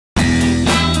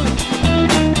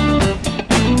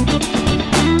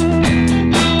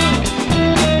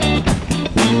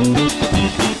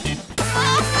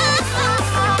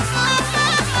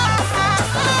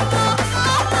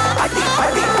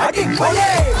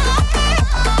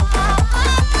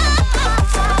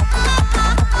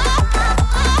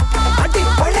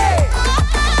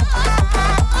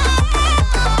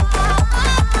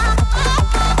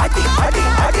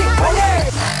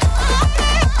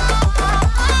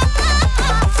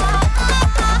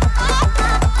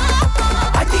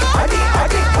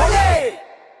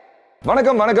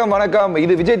வணக்கம் வணக்கம் வணக்கம்.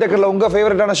 இது விஜய் தக்கர்ல உங்க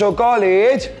ஃபேவரட்டான ஷோ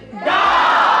காலேஜ்.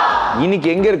 இன்னைக்கு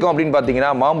எங்க இருக்கோம் அப்படின்னு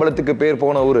பாத்தீங்கன்னா, மாம்பழத்துக்கு பேர்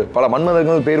போன ஊரு, பல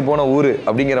மன்மதர்கள் பேர் போன ஊரு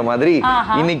அப்படிங்கிற மாதிரி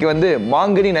இன்னைக்கு வந்து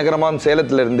மாங்கனி நகரமாம்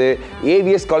சேலத்துல இருந்து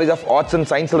AVS college of arts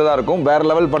and சயின்ஸ்ல தான் இருக்கும். வேற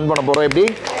லெவல் பண் பண்ண போறோம். எப்படி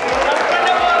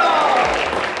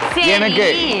எனக்கு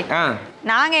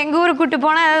நாங்க எங்க ஊருக்கு கூட்டி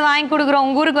போனா ஏதாவது வாங்கி கொடுக்குறோம்.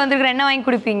 உங்க ஊருக்கு வந்திருக்கிற என்ன வாங்கி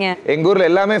கொடுப்பீங்க? எங்க ஊர்ல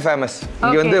எல்லாமே ஃபேமஸ்.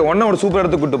 இங்க வந்து ஒரு சூப்பர்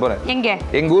இடத்துக்கு கூட்டி போறேன். எங்க?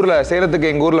 எங்க ஊர்ல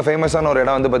சேலத்துக்கு எங்க ஊர்ல ஃபேமஸான ஒரு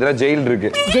இடம் வந்து பாத்தீங்கன்னா ஜெயில் இருக்கு.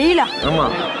 ஜெயிலா? ஆமா.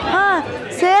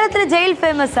 சேலத்துல ஜெயில்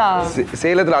ஃபேமஸா?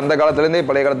 சேலத்துல அந்த காலத்துல இருந்தே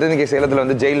பழைய காலத்துல இருந்து சேலத்துல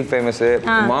வந்து ஜெயில் ஃபேமஸ்,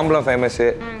 மாம்பழம் ஃபேமஸ்,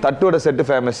 தட்டுவடை செட்டு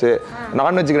ஃபேமஸ்,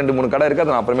 நான்வெஜ்க்கு 2-3 கடை இருக்கு.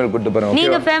 அதை நான் அப்புறமேல் கூட்டி போறேன்.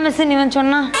 நீங்க ஃபேமஸ் நீ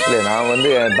சொன்னா? இல்ல, நான்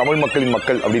வந்து தமிழ் மக்களின்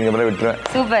மக்கள் அப்படிங்கிற மாதிரி விட்டுறேன்.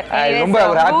 சூப்பர். ரொம்ப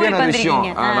ஒரு ஹாப்பியான விஷயம்.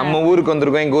 நம்ம ஊருக்கு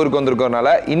வந்திருக்கோம், எங்க ஊருக்கு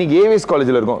வந்திருக்கோம்னால இன்னைக்கு AVS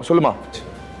காலேஜ்ல இருக்கோம். சொல்லுமா.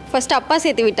 ஃபர்ஸ்ட் அப்பா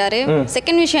சேர்த்து விட்டாரு.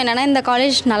 செகண்ட் விஷயம் என்னன்னா, இந்த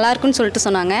காலேஜ் நல்லா இருக்குன்னு சொல்லிட்டு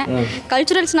சொன்னாங்க,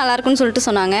 கல்ச்சுரல்ஸ் நல்லா இருக்குன்னு சொல்லிட்டு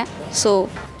சொன்னாங்க. ஸோ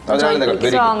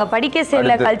அவங்க படிக்க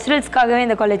சேர்ல கல்ச்சுரல்ஸ்க்காகவே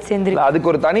இந்த காலேஜ் சேர்ந்துருக்கு. அதுக்கு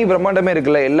ஒரு தனி பிரம்மாண்டமே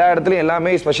இருக்குல்ல. எல்லா இடத்துலயும்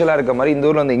எல்லாமே ஸ்பெஷலா இருக்க மாதிரி இந்த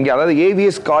ஊர்ல வந்து இங்க அதாவது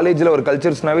AVS காலேஜ்ல ஒரு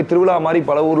கல்ச்சர்ஸ்னாவே திருவிழா மாதிரி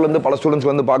பல ஊர்ல இருந்து பல ஸ்டூடெண்ட்ஸ்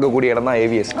வந்து பார்க்கக்கூடிய இடம் தான்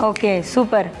AVS. Okay,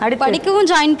 super. அடுத்து படிக்கவும்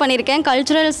ஜாயின் பண்ணிருக்கேன்.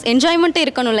 கல்ச்சுரல்ஸ் என்ஜாய்மெண்ட்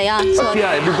இருக்கணும் இல்லையா?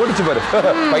 சத்யா எப்படி போடுச்சு பாரு.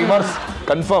 5 மார்க்ஸ்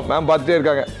கன்ஃபார்ம். மேம் பார்த்துட்டே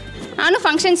இருக்காங்க. நானும்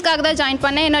ஃபங்க்ஷன்ஸ்க்காக தான் ஜாயின்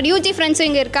பண்ணேன். என்னோட UG ஃப்ரெண்ட்ஸும்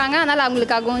இங்கே இருக்காங்க, அதனால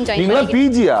அவங்களுக்காகவும் ஜாயின் பண்ணேன். நீங்களா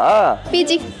PGயா?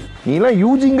 PG. நீலாம்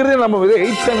UGங்கிறதே நம்ம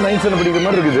 8th ஸ்டாண்டர்ட் 9th ஸ்டாண்டர்ட் படிக்கிற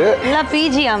மாதிரி இருக்குது. இல்ல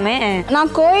PGயாமே. நான்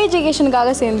கோ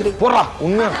எஜுகேஷனுக்காக சேர்ந்துருக்கேன். போறா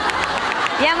உண்மை.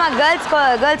 ஏமா கேர்ள்ஸ்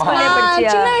காலேஜ்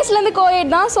படிச்சியா? சின்ன வயசுல இருந்து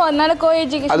கோஎட் தான், சோ அதனால கோ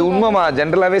எஜுகேஷன். அது உண்மைமா.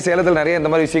 ஜெனரலாவே சேலத்துல நிறைய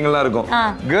இந்த மாதிரி விஷயங்கள்லாம் இருக்கும்.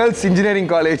 Girls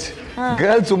engineering college,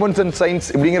 girls women's and science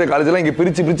இப்படிங்கிற காலேஜ்லாம் இங்க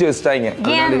பிரிச்சு வச்சுட்டாங்க.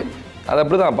 அது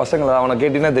அப்படிதான் பசங்களை அவனை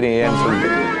கேட்டீங்கன்னா தெரியும் ஏன்னு சொல்லிட்டு.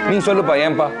 நீ சொல்லுப்பா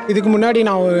ஏன்பா. இதுக்கு முன்னாடி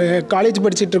நான் காலேஜ்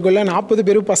படிச்சுட்டு இருக்கோம்ல, 40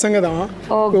 பேரும் பசங்க தான்.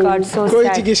 கோ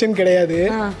எஜுகேஷன் கிடையாது.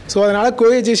 ஸோ அதனால கோ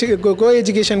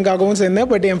எஜுகேஷனுக்காகவும் சேர்ந்தேன்.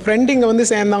 பட் என் ஃப்ரெண்ட் இங்கே வந்து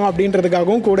சேர்ந்தாங்க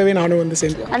அப்படின்றதுக்காகவும் கூடவே நானும் வந்து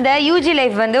சேர்ந்தேன். அந்த UG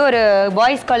லைஃப் வந்து ஒரு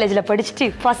பாய்ஸ் காலேஜில் படிச்சுட்டு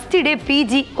first day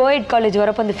PG co-ed college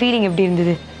வரப்போ அந்த ஃபீலிங் எப்படி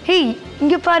இருந்தது? ஹேய்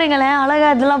இங்க பாருங்களேன், அழகா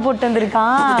இதெல்லாம் போட்டு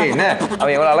வந்திருக்கான். என்ன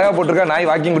அவன் எவ்வளவு அழகா போட்டிருக்கா. நாய்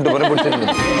வாக்கிங் கூட்டு போற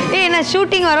பிடிச்சிருக்கு. நான்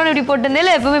ஷூட்டிங் வரோன்னு இப்படி போட்டிருந்தேன்.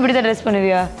 இல்லை எப்பவுமே இப்படி தான் ட்ரெஸ்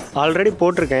பண்ணுவியா? ஆல்ரெடி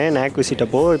போட்டிருக்கேன் நேக் விசிட்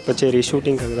அப்போ. இப்போ சரி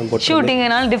ஷூட்டிங்காக தான் போட்டு.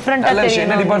 ஷூட்டிங்னால டிஃப்ரெண்டா தெரியும்.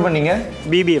 என்ன டிபார்ட் பண்ணீங்க?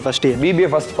 BBA first year. BBA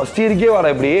first இயர்க்கே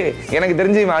வாடா இப்படி. எனக்கு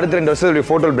தெரிஞ்சு இவன் அடுத்த 2 வருஷம் இப்படி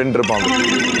ஃபோட்டோ பிரிண்ட் இருப்பான்.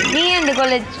 நீ இந்த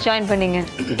காலேஜ் ஜாயின் பண்ணீங்க?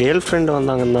 கேர்ள் ஃப்ரெண்ட்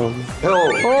வந்தாங்கன்னு தான்.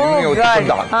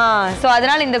 சோ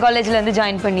அதனால இந்த காலேஜ்ல இருந்து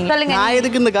ஜாயின் பண்ணீங்க. சொல்லுங்க. நான்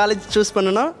எதுக்கு இந்த காலேஜ் சூஸ்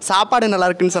பண்ணேன்னா, சாப்பாடு நல்லா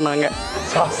இருக்குன்னு சொன்னாங்க.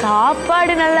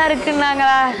 சாப்பாடு நல்லா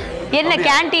இருக்குன்னாங்களா? என்ன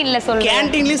கேண்டீன்ல சொல்லுங்க?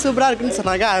 கேண்டீன்லயும் சூப்பரா இருக்குன்னு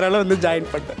சொன்னாங்க, அதனால வந்து ஜாயின்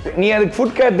பண்ணேன். நீ அதுக்கு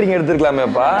ஃபுட் கேட்டரிங்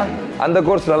எடுத்துக்கலாமேப்பா, அந்த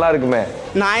கோர்ஸ் நல்லா இருக்குமே.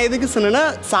 நான் எதுக்கு சொன்னேன்னா,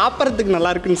 சாப்பிட்றதுக்கு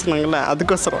நல்லா இருக்குன்னு சொன்னாங்கல்ல,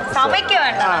 அதுக்கோசரம். சமைக்க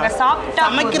வேண்டாம், சாப்பிட்டா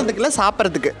சமைக்கிறதுக்குல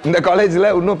சாப்பிட்றதுக்கு. இந்த காலேஜ்ல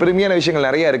இன்னும் பெருமையான விஷயங்கள்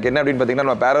நிறைய இருக்கு. என்ன அப்படின்னு பாத்தீங்கன்னா,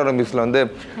 நம்ம பேராலிம்பிக்ஸ்ல வந்து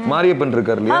மாரியப்பன்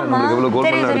இருக்காரு இல்லையா, நம்மளுக்கு எவ்வளவு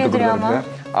கோல்ட் மெடல் எடுத்து கொடுத்தாரு.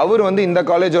 அவர் வந்து இந்த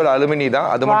காலேஜோட அலுமினி தான்.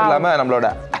 அது மட்டும் இல்லாம நம்மளோட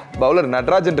பவுலர்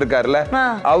நட்ராஜன் இருக்காருல்ல,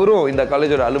 அவரும் இந்த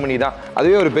காலேஜோட அலுமினி தான்.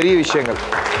 அதுவே ஒரு பெரிய விஷயங்கள்.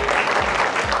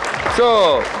 ஸோ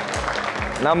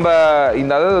நம்ம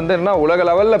இந்த அதாவது வந்து என்ன உலக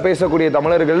லெவலில் பேசக்கூடிய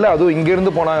தமிழர்கள் அதுவும்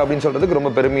இங்கிருந்து போனாங்க அப்படின்னு சொல்றதுக்கு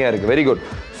ரொம்ப பெருமையா இருக்கு. Very good.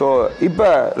 ஸோ இப்போ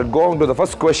going to the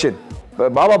first question.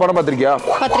 Baba படம் பார்த்திருக்கியா?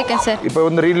 பார்த்திருக்கேன் சார். இப்போ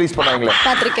வந்து ரீலீஸ் பண்ணாங்களே,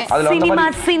 பார்த்திருக்கேன்.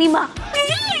 அதுல சினிமா.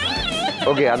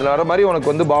 ஓகே, அதுல வர மாதிரி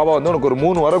உனக்கு வந்து பாபா வந்து உனக்கு ஒரு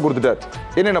 3 வாரம் கொடுத்துட்டாரு.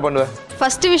 என்ன பண்ணுவ?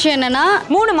 ஃபர்ஸ்ட் விஷயம் என்னன்னா,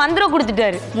 3 மந்திரம்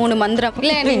கொடுத்துட்டாரு. 3 மந்திரம்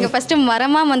இல்ல, நீங்க ஃபர்ஸ்ட்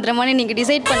மரமா மந்திரமானு நீங்க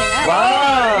டிசைட் பண்ணுங்க.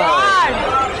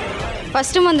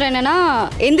 ஃபர்ஸ்ட் மந்திரம் என்னன்னா,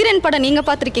 எந்திரன் படம் நீங்க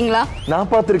பாத்திருக்கீங்களா? நான்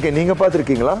பாத்திருக்கேன். நீங்க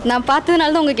பாத்திருக்கீங்களா? நான்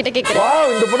பார்த்ததுனால தான் உங்ககிட்ட கேக்குறேன்.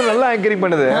 வாவ், இந்த பொண்ணு நல்லா ஆங்கரிங்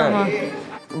பண்ணுது.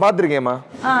 பாத்திருக்கேன்மா.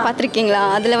 பாத்திருக்கீங்களா?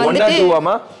 அதுல வந்துட்டு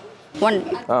 1.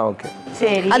 ஓகே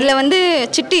சரி. அதுல வந்து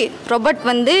சிட்டி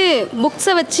ரோபோட் வந்து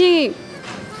புக்ஸை வச்சு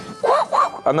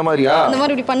அந்த மாதிரியா, அந்த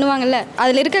மாதிரி இப்படி பண்ணுவாங்கல்ல,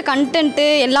 அதுல இருக்க கண்டென்ட்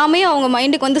எல்லாமே அவங்க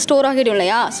மைண்டுக்கு வந்து ஸ்டோர் ஆகிடும்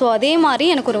இல்லையா? ஸோ அதே மாதிரி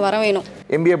எனக்கு ஒரு வரம் வேணும்.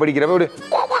 MBA படிக்கிறப்ப ஒரு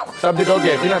சப்ஜெக்ட்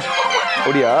ஓகே ஃபினான்ஸ்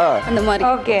ஓடியா அந்த மாதிரி.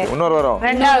 ஓகே, இன்னொரு வரம்.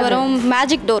 ரெண்டாவது வரம்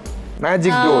மேஜிக் டோர்.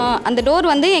 Magic door. அந்த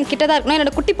டோர் வந்து என் கிட்ட தான் இருக்கணும்.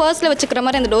 என்னோட குட்டி பர்ஸ்ல வச்சுக்கிற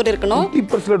மாதிரி அந்த டோர் இருக்கணும். குட்டி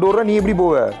பர்ஸ்ல டோரா நீ எப்படி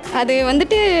போவ? அது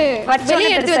வந்துட்டு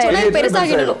வெளியே எடுத்து வச்சோம்னா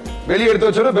பெருசாகிடும். வெளியே எடுத்து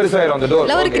வச்சோம்னா பெருசாயிரும் அந்த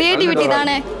டோர். ஒரு கிரியேட்டிவிட்டி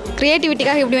தானே,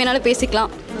 கிரியேட்டிவிட்டிக்காக எப்படி வேணாலும்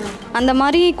பேசிக்கலாம். அந்த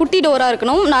மாதிரி குட்டி டோரா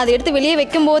இருக்கணும். நான் அதை எடுத்து வெளியே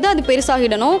வைக்கும்போது அது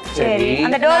பெருசாகிடணும். சரி,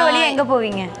 அந்த டோர் வழியா எங்க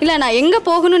போவீங்க? இல்ல, நான் எங்க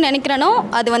போகணும்னு நினைக்கிறேனோ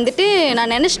அது வந்துட்டு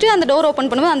நான் நினைச்சிட்டு அந்த டோர் ஓபன்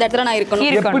பண்ணும்போது அந்த இடத்துல நான் இருக்கணும்.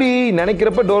 எப்படி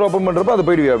நினைக்கிறப்ப டோர் ஓபன் பண்றப்ப அது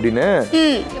போய்டுவியா அப்படின்னு?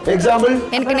 எக்ஸாம்பிள்,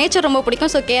 எனக்கு நேச்சர் ரொம்ப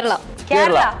பிடிக்கும். ஸோ கேரளா.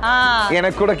 கேரளா.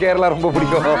 எனக்கு கூட கேரளா ரொம்ப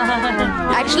பிடிக்கும்.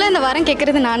 ஆக்சுவலா இந்த வாரம்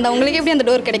கேக்குறது நான் தான். உங்களுக்கு எப்படி அந்த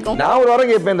டோர் கிடைக்கும்? நான் ஒரு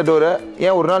வாரம் கேட்பேன் இந்த டோர்.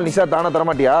 ஏன் ஒரு நாள் நிஷா தானா தர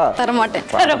மாட்டியா? தர மாட்டேன்.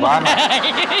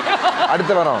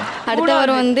 அடுத்த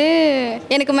வாரம் வந்து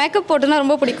எனக்கு மேக்கப் போட்டுனா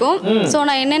ரொம்ப பிடிக்கும். ஸோ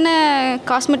நான் என்னென்ன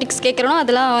காஸ்மெட்டிக்ஸ் கேட்குறேனோ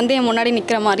அதெல்லாம் வந்து என் முன்னாடி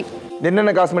நிற்கிற மாதிரி.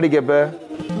 என்னென்ன காஸ்மெட்டிக் கேப்ப?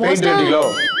 பெயிண்ட் அடிக்கலோ?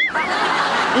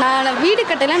 நான் வீடு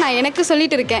கட்டல, நான் எனக்கு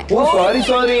சொல்லிட்டு இருக்கேன். ஓ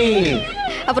சாரி.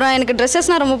 அப்புறம் எனக்கு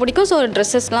ட்ரெஸ்ஸஸ்னா ரொம்ப பிடிக்கும். ஸோ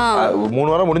ட்ரெஸ்ஸஸ்லாம்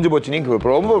 3 வாரம் முடிஞ்சு போச்சு. நீங்க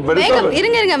ரொம்ப பெருசா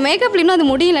இருங்க மேக்கப்ல இன்னும் அது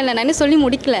முடியல. நான் இன்னும் சொல்லி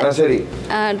முடிக்கல. சரி.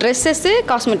 ட்ரெஸ்ஸஸ்,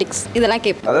 காஸ்மெட்டிக்ஸ் இதெல்லாம்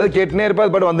கேட்பேன். அதாவது கேட்டுனே இருப்பா,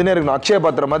 பட் வந்துனே இருக்கணும். அக்ஷய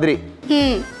பாத்திர மாதிரி.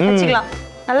 வச்சுக்கலாம்.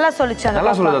 நல்லா சொல்லுச்சு அந்த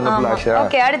நல்லா சொல்லுது அந்த புள்ள அக்ஷயா.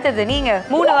 ஓகே, அடுத்தது நீங்க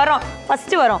 3 வரோம்.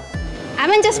 ஃபர்ஸ்ட் வரோம்.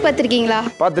 அவெஞ்சர்ஸ் பார்த்திருக்கீங்களா?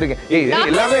 பாத்திருக்கேன்.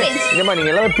 எல்லாமே நீங்க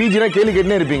எல்லாமே பிஜினா கேள்வி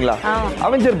கேட்டுனே இருப்பீங்களா?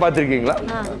 அவெஞ்சர் பாத்திருக்கீங்களா?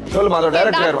 சொல்லுமா, அதோட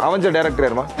டைரக்டர் யார்? அவெஞ்சர் டைரக்டர்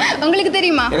யாருமா? உங்களுக்கு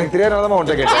தெரியுமா? எனக்கு தெரியாதனால தான்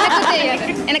உன்கிட்ட கேட்டேன். எனக்கு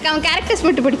தெரியும். எனக்கு அவன் கேரக்டர்ஸ்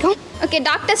மட்டும் பிடிக்கும். ஓகே,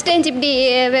 டாக்டர் ஸ்ட்ரேஞ்ச் இப்படி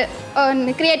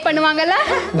கிரியேட் பண்ணுவாங்கல்ல?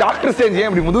 டாக்டர் ஸ்ட்ரேஞ்ச் ஏன்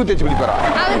இப்படி முதுகு தேய்ச்சி பிடிப்பாரா?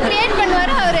 அவர் கிரியேட்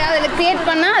பண்ணுவாரு. அவர் அதுல கிரியேட்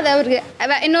பண்ணா அது அவருக்கு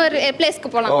இன்னொரு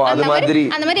பிளேஸ்க்கு போலாம்.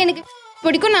 அந்த மாதிரி எனக்கு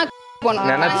பிடிக்கும். நான் போணும்.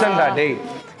 நினைச்சேன்டா டேய்.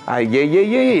 ஐயே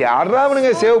யாரா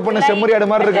அவனுங்க சேவ் பண்ண செம்மறி ஆடு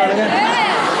மாதிரி இருக்கானுங்க.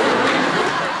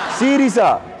 சீரியஸா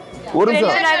ஒரு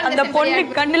நிமிஷம். அந்த பொண்ணு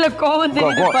கண்ணுல கோவம்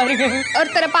தெரியுது பாருங்க.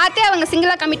 ஒருத்தரை பார்த்தே அவங்க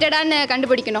சிங்கிளா கமிட்டடான்னு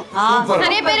கண்டுபிடிக்கணும்.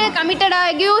 நிறைய பேர் கமிட்டட்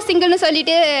ஆகியும் சிங்கிள்னு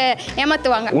சொல்லிட்டு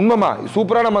ஏமாத்துவாங்க. உண்மைமா,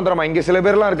 சூப்பரான மந்திரமா. இங்க சில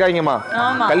பேர்லாம் இருக்காங்கம்மா,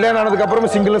 கல்யாணம் ஆனதுக்கு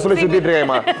அப்புறம் சிங்கிள்னு சொல்லி சுத்திட்டு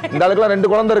இருக்காங்கம்மா. இந்த ஆளுக்குலாம்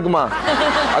 2 குழந்தை இருக்குமா,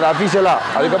 அது அபிஷியலா.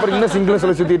 அதுக்கப்புறம் இன்னும் சிங்கிள்னு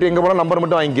சொல்லி சுத்திட்டு எங்க போனா நம்பர்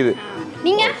மட்டும் வாங்கிக்குது.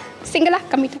 நீங்க சிங்கிளா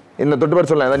கமிட்டட்? என்ன தொட்டு பேர்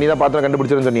சொல்லலாம். நீ தான் பாத்திரம்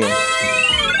கண்டுபிடிச்சிருன்னு சொன்னீங்க.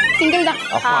 சிங்கிள் தான்.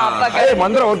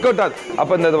 மந்திரம் ஒர்க் அவுட் ஆகுது.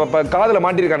 அப்ப இந்த காதுல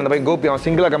மாட்டிருக்கான அந்த பையன் கோபி, அவன்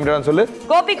சிங்கிளா கமிட்டடான்னு சொல்லு.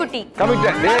 கோபி குட்டி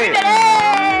கமிட்டட்.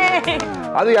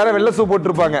 அது யாரோ வெள்ளை சூ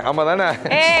போட்டுருப்பாங்க. ஆமா தானே?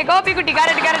 கோபி குட்டி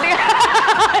கரெக்ட்.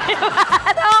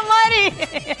 மாதிரி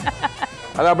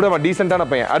அது அப்படியே டீசென்ட்டான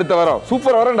பையன். அடுத்த வாரம்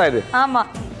சூப்பர் வரேன்டா இது. ஆமா,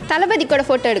 தளபதி கூட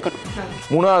போட்டோ எடுக்கணும்.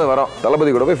 3வது வாரம் தளபதி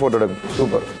கூட போய் போட்டோ எடுக்கணும்.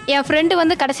 சூப்பர். என் ஃப்ரெண்டு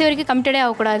வந்து கடைசி வரைக்கும் கமிட்டடே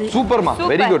ஆகக்கூடாது. சூப்பர்மா,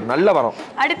 வெரி குட், நல்ல வரம்.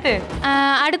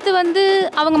 அடுத்து வந்து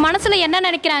அவங்க மனசுல என்ன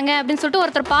நினைக்கிறாங்க அப்படின்னு சொல்லிட்டு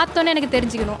ஒருத்தர் பார்த்தோன்னே எனக்கு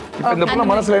தெரிஞ்சுக்கணும். இந்த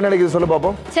பொண்ணு மனசுல என்ன நினைக்குது சொல்லு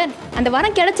பாப்போம். சார், அந்த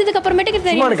வரம் கிடைச்சதுக்கு அப்புறமேட்டுக்கு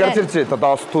தெரியும். கிடைச்சிருச்சு.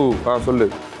 ததாஸ்து. சொல்லு.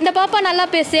 இந்த பாப்பா நல்லா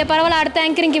பேசு, பரவாயில்ல, அடுத்த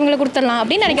ஆங்கரிங் இவங்களை கொடுத்துடலாம்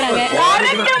அப்படின்னு நினைக்கிறாங்க.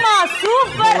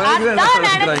 சூப்பர். அதான்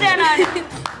நினைச்சேன் நான்.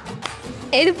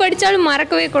 எது படிச்சாலும்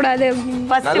மறக்கவே கூடாது.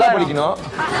 நல்லா படிக்கணும்.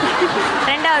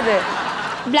 2வது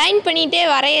பிளைண்ட் பண்ணிட்டே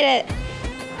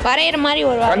வரையற மாதிரி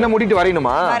ஒரு கண்ணை மூடிட்டு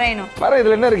வரையணுமா? வர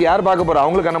இதுல என்ன இருக்கு? யார் பார்க்க போறா?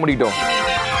 அவங்களுக்கு கண்ணை மூடிட்டோம்.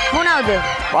 3வது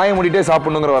வாயை மூடிட்டே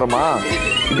சாப்பிடணுங்கிற வரமா?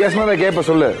 வித்தியாசமா தான் கேப்ப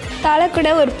சொல்லு. தலை கூட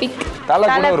ஒரு பிக். தலை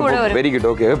கூட ஒரு வெரி குட்.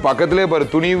 ஓகே, பக்கத்துலயே பாரு,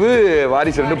 துணிவு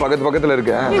வாரிசு 2 பக்கத்துல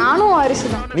இருக்கு. நானும் வாரிசு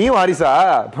தான். நீ வாரிசா?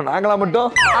 இப்ப நாங்களா மட்டும்?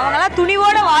 அவங்கலாம்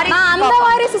துணிவோட வாரிசு. அந்த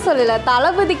வாரிசு சொல்லல,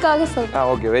 தளபதிக்காக சொல்றேன்.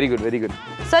 Okay, very good.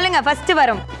 சொல்லுங்க.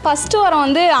 ஃபர்ஸ்ட் வரம்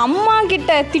வந்து அம்மா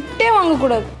கிட்ட திட்டே வாங்க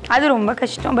கூடாது. அது ரொம்ப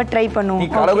கஷ்டம், பட் ட்ரை பண்ணுவோம். நீ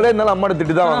கடவுளே இருந்தாலும் அம்மாட்ட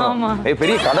திட்டு தான் வாங்கணும்.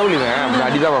 பெரிய கடவுள் இவன்,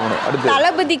 அடிதான் வாங்கணும். அடுத்து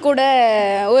தளபதி கூட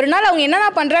ஒரு நாள் அவங்க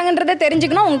என்னென்ன பண்றாங்கன்றதை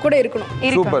தெரிஞ்சுக்கணும், அவங்க கூட இருக்கணும்.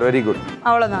 Super, very good.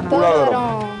 அவ்வளவுதான்.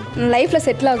 லைஃப்ல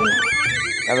செட்டில் ஆகணும்.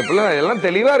 அந்த பிள்ளை எல்லாம்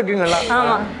தெளிவா இருக்குங்களா?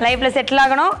 ஆமா, லைஃப்ல செட்டில்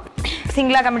ஆகணும்,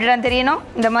 சிங்கிளா கமிட்டடான்னு தெரியணும்.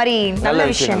 இந்த மாதிரி நல்ல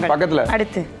விஷயங்கள். பக்கத்துல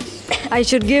அடுத்து I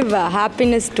should give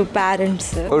happiness to parents.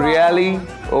 Oh really?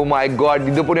 Oh my god,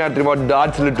 இது போய் நான் தெரியுமா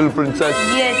Dad's Little Princess.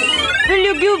 Yes. Will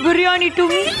you give biryani to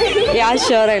me? Yeah,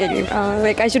 sure, I'll give.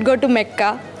 Like I should go to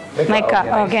Mecca.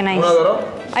 Okay, nice.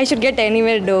 I should get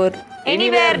anywhere door.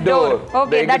 Anywhere door.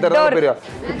 Okay, that door.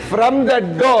 From that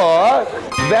door,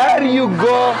 where you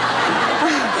go?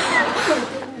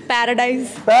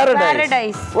 Paradise.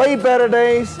 Why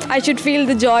paradise? I should feel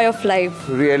the joy of life.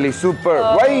 Really super.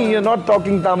 Why you're not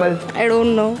talking Tamil? I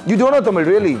don't know. You don't know Tamil,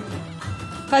 really?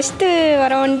 First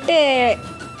வரம் வந்துட்டு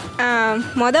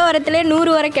மொத வரத்துல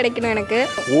 100 வரை கிடைக்கணும் எனக்கு.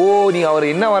 ஓ, நீ அவர்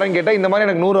என்ன வரேன்னு கேட்டா இந்த மாதிரி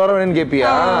எனக்கு 100 வரை வேணும்னு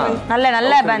கேப்பியா?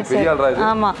 நல்ல பேன்ஸ்.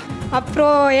 ஆமா.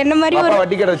 அப்புறம் என்ன மாதிரி ஒரு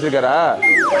வட்டி கடை வச்சிருக்காரா?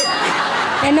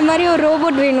 என்ன மாதிரி ஒரு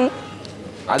ரோபோட் வேணும்.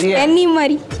 அது என்னி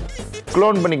மாதிரி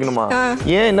க்ளோன் பண்ணிக்கணுமா?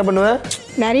 ஏன், என்ன பண்ணுவ?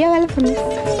 நிறைய வேலை பண்ணுவேன்.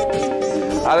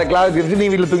 அத கிளாஸ் எடுத்து நீ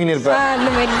வீட்ல தூங்கி நிற்ப. அந்த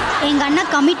மாதிரி. எங்க அண்ணா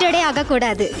கமிட்டடே ஆக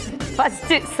கூடாது.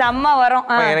 ஃபர்ஸ்ட் செம்ம வரும்.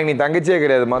 எனக்கு நீ தங்கச்சியே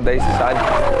கிடையாதுமா, தயவுசெய்து சாரி.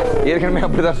 ஏற்கனவே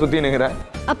அப்படிதான் சுத்தி நிக்கிறேன்.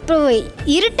 அப்புறம்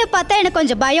இருட்டை பார்த்தா எனக்கு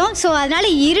கொஞ்சம் பயம். சோ அதனால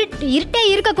இருட்டே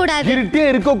இருக்க கூடாது. இருட்டே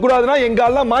இருக்க கூடாதுன்னா எங்க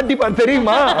எல்லாம் மாட்டிப்பான்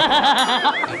தெரியுமா?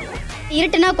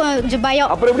 இருட்டுனா கொஞ்சம்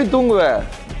பயம். அப்புறம் எப்படி தூங்குவ?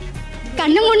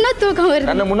 கண்ணு முன்னா தூக்கம் வருது.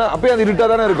 கண்ணு முன்னா அப்பயே அது இருட்டா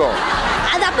தானே இருக்கும்.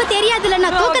 அது அப்ப தெரியாதுல்ல,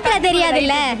 நான் தூக்கத்துல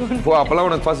தெரியாதுல்ல. போ, அப்பலாம்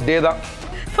உனக்கு ஃபர்ஸ்ட் டே தான்.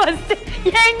 ஃபர்ஸ்ட்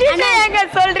எங்க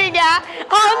சொல்றீங்க?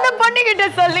 அந்த பொண்ணுகிட்ட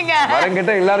சொல்லுங்க.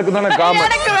 வரங்கிட்ட எல்லாருக்கும் தான காமன்.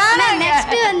 எனக்கு வேணாம்.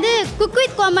 நெக்ஸ்ட் வந்து குக்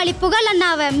வித் கோமாளி புகழ்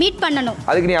அண்ணாவை மீட் பண்ணனும்.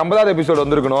 அதுக்கு நீ 50வது எபிசோட்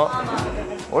வந்திருக்கணும்.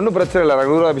 ஒன்னும் பிரச்சனை இல்ல,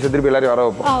 100வது எபிசோட் திருப்பி எல்லாரும் வர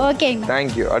வைப்போம். ஓகேங்க.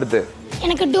 Thank you. அடுத்து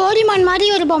எனக்கு டோரிமான் மாதிரி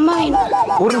ஒரு பொம்மை வேணும்.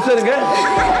 ஒரு நிமிஷம் இருங்க.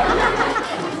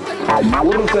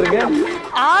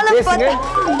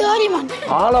 டோரிமான்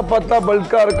ஆளை பார்த்தா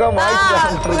பல்கா இருக்கா,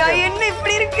 என்ன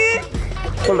இப்படி இருக்கு?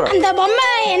 சொல்றேன். அந்த பொம்மை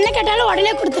என்ன கேட்டாலும்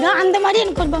உடனே கொடுத்துடும். அந்த மாதிரி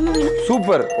எனக்கு ஒரு பொம்மை வேணும்.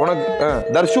 சூப்பர். உனக்கு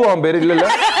தர்ஷு அவன் பேர் இல்ல?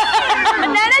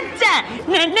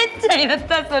 நினைச்சேன்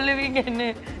இதத்தான் சொல்லுவீங்கன்னு.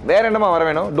 வேற என்னமா வர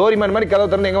வேணும்? டோரிமான் மாதிரி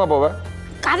கதவு திறந்து எங்கமா போவ?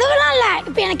 கதவுலாம் இல்ல.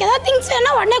 இப்போ எனக்கு ஏதாவது திங்ஸ்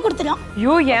வேணா உடனே கொடுத்துடும்.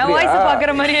 ஐயோ என் வாய்ஸ்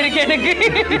பாக்குற மாதிரி இருக்கு எனக்கு.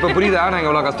 இப்ப புரியுதா நான்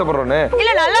எவ்வளவு கஷ்டப்படுறேன்னு?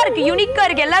 இல்ல நல்லா இருக்கு, யூனிக்கா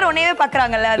இருக்கு. எல்லாரும் ஒண்ணேவே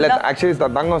பாக்குறாங்கல்ல. இல்ல एक्चुअली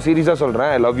தங்கம் சீரியஸா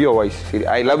சொல்றேன். I love your voice.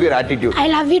 I love your attitude. I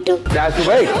love you too. That's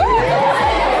right.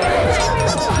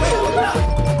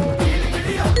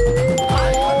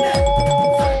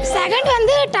 Second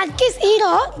வந்து டர்க்கிஷ் ஹீரோ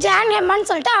ஜான் ஹெம்மான்னு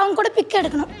சொல்லிட்டு அவங்க கூட பிக்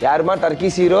எடுக்கணும். யாருமா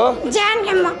டர்க்கிஷ் ஹீரோ? ஜான்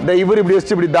ஹெம்மா. இந்த இவர் இப்படி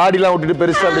வச்சு இப்படி தாடிலாம் விட்டுட்டு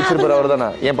பெருசா வச்சிருப்பாரு அவர்தானா?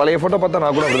 என் பழைய போட்டோ பார்த்தா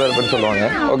நான் கூட அப்படிதான் இருப்பேன்னு சொல்லுவாங்க.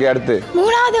 ஓகே அடுத்து.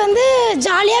 மூணாவது வந்து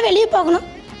ஜாலியா வெளிய போகணும்.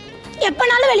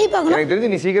 எப்பனாலும் வெளிய போகணும். எனக்கு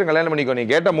தெரிஞ்சு நீ சீக்கிரம் கல்யாணம் பண்ணிக்கோ. நீ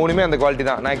கேட்ட மூணுமே அந்த குவாலிட்டி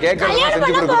தான். நான் கேட்கறத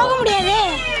செஞ்சு கொடுக்கணும். போக முடியாது.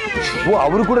 ஓ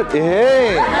அவரு கூட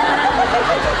ஏய்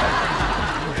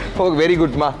ஓ வெரி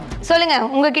குட்மா. சொல்லுங்க,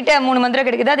 உங்ககிட்ட 3 மந்திரம்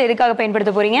கிடைக்குது. அது எதுக்காக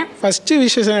பயன்படுத்த போறீங்க? ஃபர்ஸ்ட்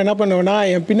விஷயம் என்ன பண்ணுவேன்னா,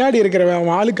 என் பின்னாடி இருக்கிறவன்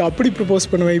அவன் ஆளுக்கு அப்படி ப்ரப்போஸ்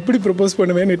பண்ணுவேன் இப்படி ப்ரப்போஸ்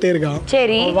பண்ணுவேன்னுட்டே இருக்கான்.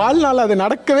 சரி. வாழ்நாள் அது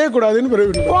நடக்கவே கூடாதுன்னு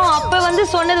பிறகு. ஓ அப்ப வந்து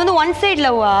சொன்னது வந்து ஒன் சைடு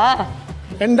லவ்வா?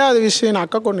 ரெண்டாவது விஷயம் நான்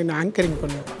அக்கா கூட நின்று ஆங்கரிங்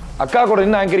பண்ணுவேன். அக்கா கூட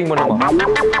நின்று ஆங்கரிங் பண்ணுமா?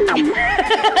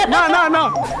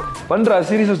 பண்றா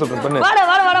சீரியஸா சொல்றேன் பண்ணு. வாடா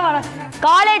வாடா வாடா வாடா.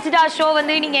 காலேஜ் டா ஷோ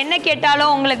வந்து நீங்க என்ன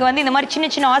கேட்டாலும் உங்களுக்கு வந்து இந்த மாதிரி சின்ன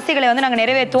சின்ன ஆசைகளை வந்து நாங்க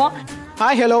நிறைவேற்றுவோம்.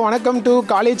 ஹாய் ஹலோ வணக்கம் டு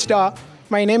காலேஜ் டா.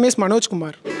 My name is Manoj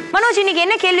Kumar. Manoj இன்னைக்கு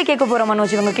என்ன கேள்வி கேட்க போறோம்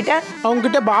மனோஜ் உங்க கிட்ட? அவங்க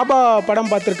கிட்ட பாபா படம்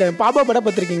பார்த்திருக்கேன். பாபா படம்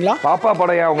பார்த்திருக்கீங்களா? பாப்பா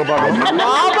படம் யா உங்க பாடம்?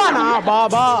 பாபானா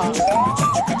பாபா.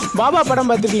 பாபா படம்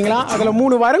பார்த்திருக்கீங்களா? அதுல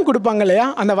 3 வரம் கொடுப்பாங்க இல்லையா?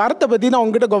 அந்த வரத்தை பத்தி தான்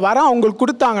உங்ககிட்ட வரம் அவங்களுக்கு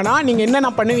கொடுத்தாங்கன்னா நீங்க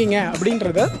என்னென்ன பண்ணுவீங்க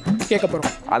அப்படின்றத கேட்க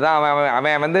போறோம். அதான்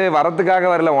அவன் வந்து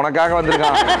வரத்துக்காக வரல, உனக்காக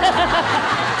வந்திருக்கான்.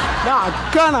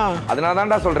 அக்கானா அதனால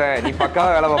தான்டா சொல்றேன் நீ பக்காவா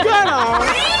வேலை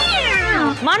பார்க்க.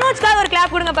 மனோஜ்க்காக ஒரு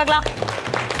கிளாப் கொடுங்க பார்க்கலாம்.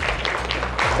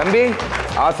 தம்பி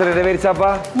ஆசை நிறைவேறிச்சாப்பா?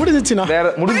 முடிஞ்சிச்சுனா? வேற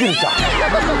முடிஞ்சிருச்சா?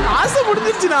 ஆசை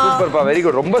முடிஞ்சிருச்சுனா? சூப்பர்ப்பா வெரி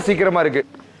குட். ரொம்ப சீக்கிரமா இருக்கு.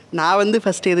 நான் வந்து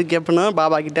ஃபர்ஸ்ட் எது கேட்பேன்னா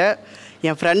பாபா கிட்ட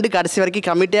என் ஃப்ரெண்டு கடைசி வரைக்கும்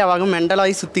கமிட்டே ஆகும்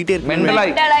மெண்டலாகி சுற்றிக்கிட்டே இருக்கு.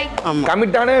 மெண்டலாய்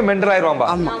கமிட்டானே மெண்டல் ஆயிடுவான்பா.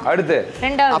 அடுத்து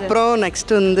அப்புறம்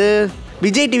நெக்ஸ்ட் வந்து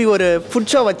விஜய் டிவி ஒரு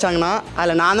ஃபுட் ஷோ வச்சாங்கன்னா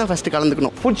அதில் நான் தான் ஃபர்ஸ்ட்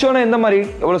கலந்துக்கணும். ஃபுட் ஷோனா எந்த மாதிரி?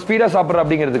 எவ்வளோ ஸ்பீடாக சாப்பிட்ற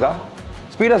அப்படிங்கிறதுக்கா?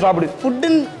 ஸ்பீடாக சாப்பிடு.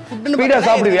 ஸ்பீடாக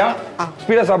சாப்பிடுவியா?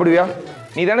 ஸ்பீடாக சாப்பிடுவியா?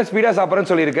 நீ தானே ஸ்பீடாக சாப்பிட்றேன்னு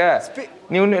சொல்லியிருக்க.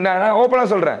 நீ நான் ஓப்பனாக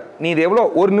சொல்கிறேன், நீ இது எவ்வளோ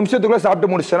 1 நிமிஷத்துக்குள்ள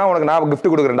சாப்பிட்டு முடிச்சேன்னா உனக்கு நான் கிஃப்ட்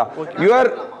கொடுக்குறேன்டா. யுவர்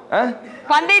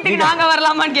பந்தயத்துக்கு நாங்க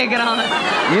வரலாமான்னு கேக்குறான்.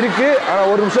 இருக்கு, ஆனா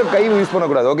 1 நிமிஷம் கை யூஸ்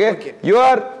பண்ணக்கூடாது. Okay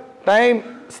your time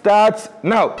starts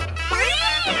now.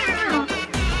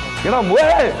 ஏன்னா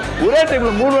ஒரே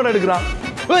டைம்ல 3 ஒன்று எடுக்கிறான்.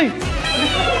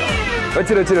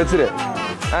 வச்சிரு வச்சிரு வச்சிரு.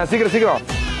 சீக்கிரம் சீக்கிரம்.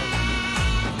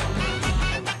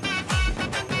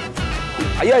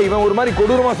 ஐயா இவன் ஒரு மாதிரி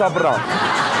கொடூரமா சாப்பிடுறான்.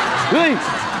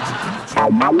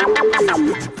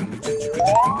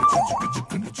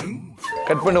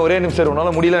 கட் பண்ண ஒரே நிமிஷம்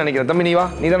உன்னால முடியல நினைக்கிறேன். தம்பி நீ வா,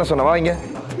 நீ தானே சொன்ன வா இங்க.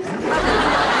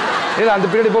 இல்ல அந்த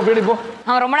பின்னாடி போ பின்னாடி போ.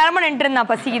 அவன் ரொம்ப நேரமா நின்று இருந்தான்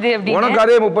பசிக்குது அப்படி. உனக்கு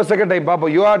அதே 30 செகண்ட் டைம்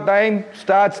பாப்போம். Your time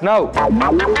starts now.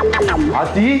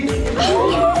 ஆதி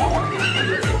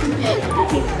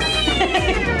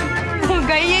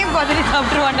கையே பதறி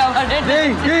சாப்பிடுவான்டா வாடே.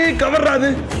 டேய் டேய்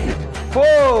கவர்றாது. ஓ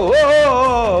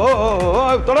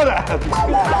தொடாத.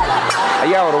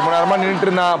 ஐயா ரொம்ப நேரமா நின்னுட்டு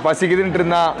இருந்தான், பசிக்குதுன்னு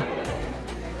இருந்தான்.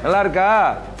 நல்லா இருக்கா?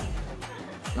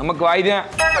 நமக்கு வாய்தான்.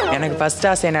 எனக்கு ஃபர்ஸ்ட்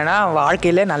ஆசை என்னன்னா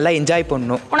வாழ்க்கையில நல்லா என்ஜாய்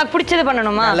பண்ணணும். உனக்கு பிடிச்சது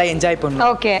பண்ணணுமா? நல்லா என்ஜாய் பண்ணணும்.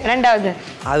 ஓகே. ரெண்டாவது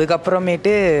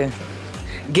அதுக்கப்புறமேட்டு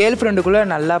கேர்ள் ஃப்ரெண்டுக்குள்ள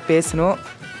நல்லா பேசணும்,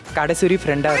 கடைசி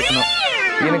ஃப்ரெண்டா இருக்கணும்.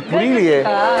 எனக்கு புரியலையே.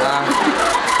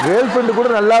 கேர்ள் ஃப்ரெண்டு கூட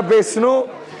நல்லா பேசணும்.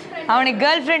 அவனுக்கு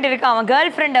கேர்ள் ஃப்ரெண்ட் இருக்கு. அவன்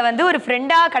கேர்ள் ஃப்ரெண்டை வந்து ஒரு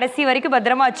ஃப்ரெண்டா கடைசி வரைக்கும்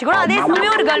பத்திரமா வச்சுக்கணும். அதே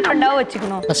சமயம் ஒரு கேர்ள் ஃப்ரெண்டாவும்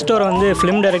வச்சுக்கணும். ஃபர்ஸ்ட் வர வந்து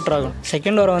ஃபிலிம் டைரக்டர் ஆகணும்.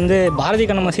 செகண்ட் வர வந்து பாரதி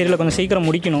கண்ணம்மா சீரியலை கொஞ்சம் சீக்கிரம்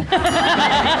முடிக்கணும்.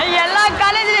 எல்லா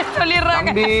காலேஜ்லயும் சொல்லிடுறாங்க.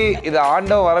 தம்பி இது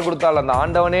ஆண்டவன் வர கொடுத்தால அந்த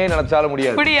ஆண்டவனே நினைச்சாலும்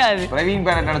முடியாது. முடியாது. பிரவீன்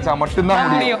பேரன் நினைச்சா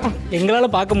மட்டும்தான் முடியும். எங்களால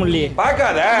பார்க்க முடியலையே.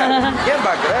 பார்க்காத. ஏன்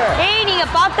பார்க்கற? ஏய் நீங்க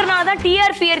பார்க்கறனால தான்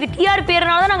டிஆர்பி ஏறுது. டிஆர்பி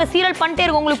ஏறனால தான் நாங்க சீரியல் பண்ணிட்டே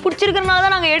இருக்கோம். உங்களுக்கு பிடிச்சிருக்கறனால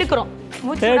தான் நாங்க எடுக்கிறோம்.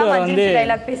 தேர்ட் வர வந்து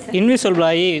இன்விசிபிள்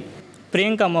ஆகி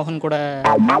பிரியங்கா மோகன் கூட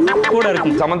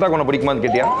இருக்கும். சமந்தா கொண்டு பிடிக்குமான்னு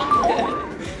கேட்டியா?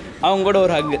 அவங்க கூட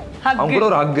ஒரு ஹக். அவங்க கூட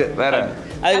ஒரு ஹக். வேற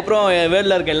அதுக்கப்புறம்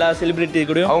வேர்ல்ட்ல இருக்க எல்லா செலிபிரிட்டி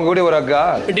கூடயும் அவங்க கூட ஒரு ஹக்கா?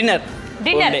 டின்னர்.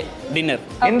 டின்னர். டின்னர்.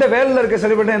 எந்த வேர்ல்ட்ல இருக்க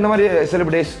செலிபிரிட்டி எந்த மாதிரி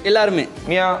செலிபிரிட்டிஸ்? எல்லாரும்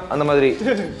மியா அந்த மாதிரி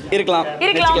இருக்கலாம்.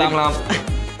 இருக்கலாம்.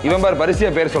 இவன் பார்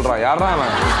பரிசியா பேர் சொல்றான். யாரா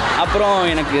அவன்? அப்புறம்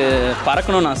எனக்கு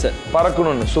பறக்கணும்னு ஆசை.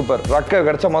 பறக்கணும்னு. சூப்பர். ரக்க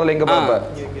கிடைச்சா முதல்ல எங்க பறப்ப?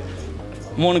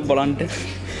 3க்கு போலான்ட்டு.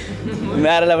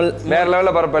 வேற லெவல்ல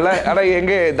பறப்பல. ஆனா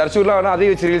எங்க தர்ஷூர்லாம் வேணா அதே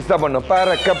வச்சு ரீல்ஸ் தான் பண்ணும்.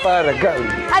 பறக்க பறக்க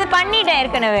அது பண்ணிட்டேன்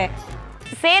ஏற்கனவே.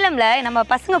 சேலம்ல நம்ம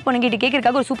பசங்க பொண்ணுங்கிட்ட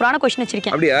கேட்கறதுக்காக ஒரு சூப்பரான கொஸ்டின்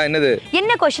வச்சிருக்கேன். அப்படியா? என்னது?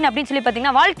 என்ன கொஸ்டின் அப்படின்னு சொல்லி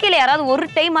பாத்தீங்கன்னா, வாழ்க்கையில யாராவது ஒரு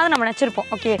டைமாவது நம்ம நினைச்சிருப்போம்.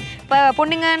 ஓகே, இப்போ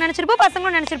பொண்ணுங்க நினைச்சிருப்போம்,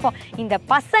 பசங்களும் நினைச்சிருப்போம். இந்த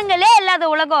பசங்களே இல்லாத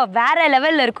உலகம் வேற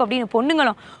லெவல்ல இருக்கும் அப்படின்னு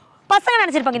பொண்ணுங்களும் பசங்க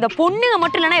நினைச்சிருப்பாங்க. இந்த பொண்ணுங்க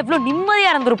மட்டும் இல்லைன்னா எவ்வளவு நிம்மதியா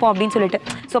இருந்திருப்போம் அப்படின்னு சொல்லிட்டு.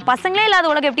 ஸோ பசங்களே இல்லாத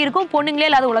உலகம் எப்படி இருக்கும், பொண்ணுங்களே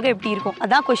இல்லாத உலகம் எப்படி இருக்கும்,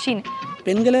 அதான் கொஸ்டின்.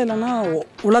 பெண்களே இல்லைன்னா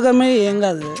உலகமே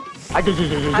இயங்காது.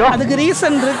 அதுக்கு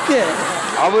ரீசன் இருக்கு.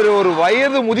 அவர் ஒரு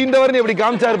வயது முதிர்ந்தவர்னு எப்படி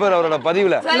காமிச்சாரு அவரோட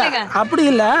பதிவுல. அப்படி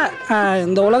இல்லை,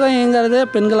 இந்த உலகம் இயங்கிறதே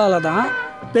பெண்களால தான்.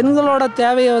 பெண்களோட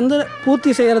தேவையை வந்து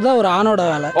பூர்த்தி செய்யறதா ஒரு ஆணோட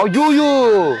வேலை. ஐயோ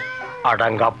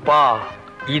அடங்கப்பா,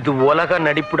 இது உலக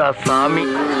நடிப்புடா சாமி.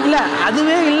 இல்ல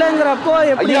அதுவே இல்லங்கிறப்போ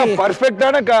எப்படி? ஐயா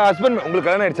பெர்ஃபெக்ட்டான ஹஸ்பண்ட். உங்களுக்கு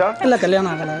கல்யாணம் ஆயிடுச்சா? இல்ல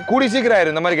கல்யாணம் ஆகல. கூடி சீக்கிரம்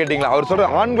ஆயிரு. இந்த மாதிரி கேட்டிங்களா? அவர் சொல்ற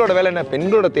ஆண்களோட வேலை என்ன,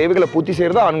 பெண்களோட தேவைகளை பூர்த்தி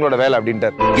செய்யறதா ஆண்களோட வேலை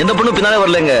அப்படின்ட்டார். எந்த பொண்ணு பின்னாலே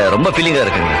வரலங்க, ரொம்ப ஃபீலிங்கா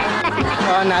இருக்குங்க.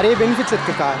 நிறைய பெனிஃபிட்ஸ்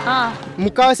இருக்குக்கா.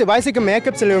 முக்காவாசி பாய்ஸுக்கு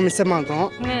மேக்கப் செலவு மிச்சமாகும்.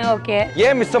 ஓகே.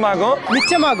 ஏன் மிச்சமாகும்?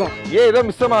 மிச்சமாகும். ஏதோ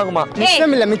மிச்சமாகுமா?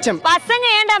 மிச்சம் இல்ல மிச்சம். பசங்க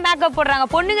ஏன்டா மேக்கப் போடுறாங்க,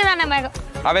 பொண்ணுங்க தானே மேக்கப்.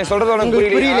 அவன் சொல்றது உனக்கு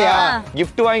புரியலையா?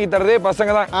 gift வாங்கி தரதே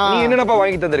பசங்க தான். நீ என்னடா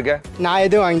வாங்கி தந்திருக்க? நான்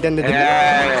எதுவும் வாங்கி தந்தது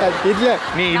இல்ல.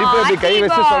 நீ இடுப்புல இப்படி கை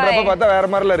வச்சு சொல்றப்ப பார்த்தா வேற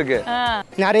மாதிரில இருக்கு.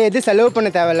 நிறைய இது செலவு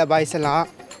பண்ண தேவையில்ல. பாய்ஸ் எல்லாம்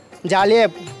ஜாலியா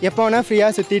எப்போ வேணா ஃப்ரீயா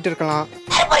சுத்திட்டு இருக்கலாம்.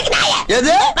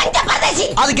 எது?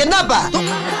 அதுக்கு என்னப்பா?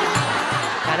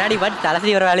 கண்ணாடி பாட்டு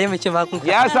தலசி ஒரு வேலையும் மிச்சமாக்கும்.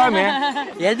 ஏன் சாமி?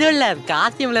 எதுவும் இல்ல,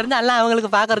 காஸ்டியூம்ல இருந்து எல்லாம் அவங்களுக்கு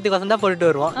பாக்குறதுக்கு தான் போட்டுட்டு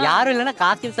வருவோம். யாரும் இல்லன்னா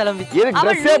காஸ்டியூம் செலவு.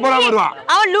 ட்ரெஸ்ஸே போடாம வருவான்.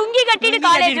 அவன் லுங்கி கட்டிட்டு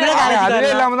காலேஜ்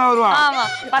அதுவே இல்லாம தான் வருவான். ஆமா,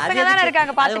 பசங்க தான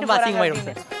இருக்காங்க பாத்துட்டு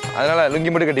போறாங்க. அதனால லுங்கி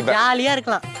மட்டும் கட்டிப்பேன். ஜாலியா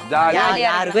இருக்கலாம்.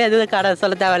 யாருக்கும் எதுவும் கடை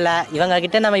சொல்ல தேவையில்ல. இவங்க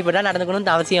கிட்ட நம்ம இப்படிதான்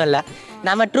நடந்துக்கணும்னு அவசியம் இல்லை.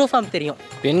 நம்ம ட்ரூ ஃபார்ம் தெரியும்.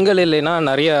 பெண்கள் இல்லைன்னா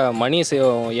நிறைய மணி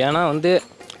சேவ். ஏன்னா வந்து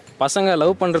பசங்க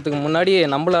லவ் பண்ணுறதுக்கு முன்னாடி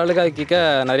நம்மள அழகாக்கிக்க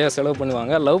நிறையா செலவு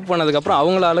பண்ணுவாங்க. லவ் பண்ணதுக்கப்புறம்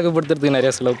அவங்கள அழகுபடுத்துறதுக்கு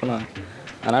நிறையா செலவு பண்ணுவாங்க.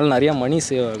 அதனால நிறைய மணி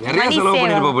சேவ் ஆகும். நிறைய செலவு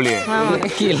பண்ணிருப்பா போலியே.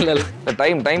 இல்லை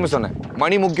டைம் சொன்னேன்.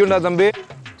 மணி முக்கியம்டா தம்பி.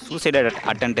 சூசைட்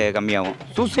அட்டெம்ப்ட் கம்மியாகும்.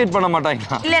 சூசைட் பண்ண மாட்டாங்க.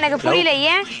 இல்ல எனக்கு புரியல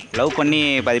ஏன். லவ் பண்ணி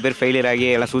 10 பேர் ஃபெயிலியர் ஆகி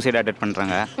எல்லாம் சூசைட் அட்டெம்ப்ட்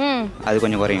பண்றாங்க. அது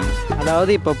கொஞ்சம் குறையும்.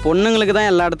 அதாவது இப்போ பொண்ணுங்களுக்கு தான்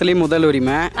எல்லா இடத்துலயும் முதல்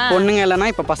உரிமை. பொண்ணுங்க இல்லைன்னா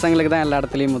இப்போ பசங்களுக்கு தான் எல்லா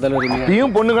இடத்துலயும் முதல் உரிமை.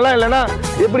 நீயும் பொண்ணுங்களா இல்லைன்னா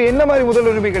எப்படி என்ன மாதிரி முதல்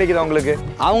உரிமை கிடைக்குது அவங்களுக்கு?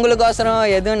 அவங்களுக்கோசரம்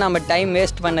எதுவும் நம்ம டைம்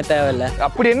வேஸ்ட் பண்ண தேவையில்ல.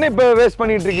 அப்படி என்ன இப்போ வேஸ்ட்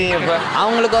பண்ணிட்டு இருக்கீங்க? இப்போ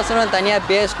அவங்களுக்கோசரம் தனியா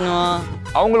பேசணும்.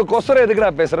 அவங்களுக்கோசரம்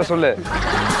எதுக்குடா பேசுற சொல்லு.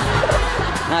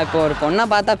 நான் இப்போ ஒரு பொண்ணை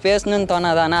பார்த்தா பேசணும்னு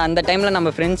தோணாதானா, அந்த டைம்ல நம்ம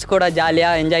ஃப்ரெண்ட்ஸ் கூட ஜாலியா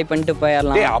என்ஜாய் பண்ணிட்டு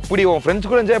போயிடலாம். அப்படி உன் ஃப்ரெண்ட்ஸ்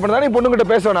கூட என்ஜாய் பண்ணா நீ பொண்ணுகிட்ட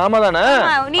பேசணும். ஆமா தானே?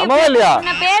 ஆமாவா இல்லையா?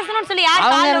 நான் பேசணும்னு சொல்லி யார்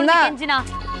கால்ல வந்து கெஞ்சினா?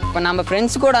 இப்போ நம்ம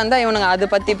ஃப்ரெண்ட்ஸ் கூட இருந்தா இவனுங்க அதை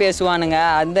பத்தி பேசுவானுங்க.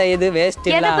 அந்த இது வேஸ்ட்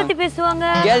இல்ல. எதை பத்தி பேசுவாங்க?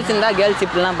 கேர்ள்ஸ் இருந்தா கேர்ள்ஸ்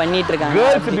இப்படிலாம் பண்ணிட்டு இருக்காங்க.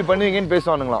 கேர்ள்ஸ் இப்படி பண்ணுவீங்கன்னு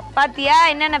பேசுவானுங்களா? பாத்தியா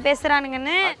என்னென்ன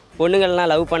பேசுறானுங்கன்னு? பொண்ணுங்கள்லாம்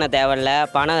லவ் பண்ண தேவையில்ல,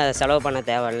 பணம் செலவு பண்ண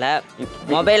தேவையில்ல,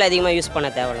 மொபைல் அதிகமாக யூஸ் பண்ண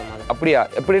தேவையில்ல. அப்படியா?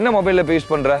 எப்படி என்ன மொபைலில் இப்போ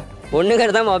யூஸ் பண்ணுற? பொண்ணுங்க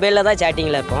தான் மொபைலில் தான்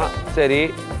சேட்டிங்கில் இருப்போம். சரி,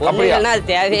 பொண்ணுங்கன்னா அது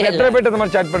தேவையே. எத்தனை பேர்ட்ட இந்த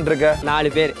மாதிரி சேட் பண்ணிருக்க?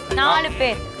 4 பேர்.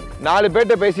 4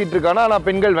 பேர்ட்ட பேசிட்டு இருக்கானா? நான்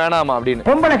பெண்கள் வேணாமா அப்படின்னு.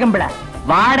 பொம்பளை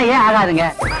வாடையே ஆகாதுங்க.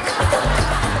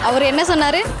 அவர் என்ன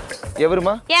சொன்னாரு?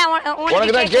 எவருமா?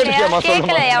 உனக்கு தான் கேட்டுச்சேமா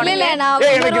சொல்லுமா?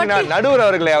 எனக்கு நடுவர்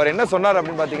அவர்களே அவர் என்ன சொன்னார்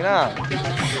அப்படின்னு பாத்தீங்கன்னா,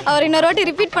 அவர் இன்னொரு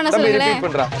வாட்டி ரிப்பீட் பண்ண சொல்லுங்களேன். ரிப்பீட்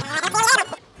பண்றா.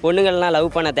 பொண்ணுங்கள்லாம் லவ்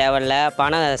பண்ண தேவையில்ல,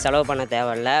 பணம் செலவு பண்ண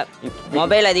தேவையில்ல,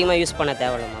 மொபைல் அதிகமாக யூஸ் பண்ண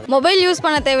தேவையில்ல. மொபைல் யூஸ்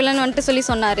பண்ண தேவையில்லைன்னு வந்துட்டு சொல்லி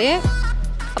சொன்னாரு.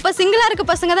 அப்ப சிங்கிளா இருக்க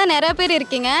பசங்க தான் நிறைய பேர்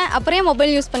இருக்கீங்க, அப்புறம்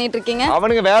மொபைல் யூஸ் பண்ணிட்டு இருக்கீங்க.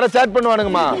 அவனுங்க வேற சாட்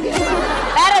பண்ணுவானுங்கம்மா,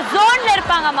 வேற ஜோன்ல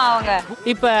இருப்பாங்கம்மா அவங்க.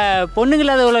 இப்ப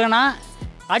பொண்ணுங்களாத உலகனா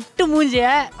அட்டு மூஞ்சிய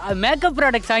மேக்கப்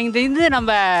ப்ராடக்ட்ஸ் வாங்கி தெரிந்து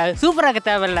நம்ம சூப்பராக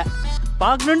தேவையில்ல,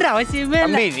 பார்க்கணுன்ற அவசியமே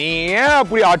இல்லை. நீ ஏன்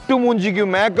அப்படி அட்டு மூஞ்சிக்கு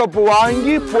மேக்கப்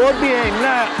வாங்கி போட்டு என்ன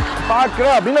பாக்குற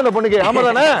அப்படின்னு அந்த பொண்ணுக்கு ஆமா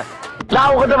தானே? நான்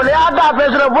உங்ககிட்ட விளையாட்டா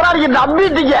பேசுற பூரா நீங்க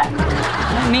நம்பிட்டீங்க.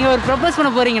 நீங்க ஒரு ப்ரப்போஸ் பண்ண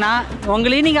போறீங்கன்னா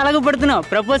உங்களையும் நீங்க அழகுபடுத்தணும்.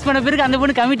 ப்ரப்போஸ் பண்ண பிறகு அந்த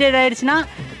பொண்ணு கமிட்டட் ஆயிடுச்சுன்னா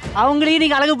அவங்களையும்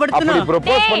நீங்க அழகுபடுத்தணும். அப்படி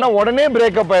ப்ரப்போஸ் பண்ணா உடனே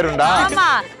பிரேக்கப் ஆயிரும்டா. ஆமா,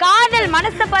 காதல்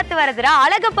மனசை பார்த்து வரதுடா,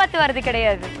 அழக பார்த்து வரது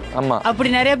கிடையாது. ஆமா, அப்படி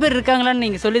நிறைய பேர் இருக்காங்களான்னு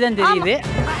நீங்க சொல்லி தான் தெரியுது.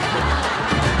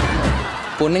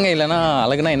 பொண்ணுங்க இல்லைன்னா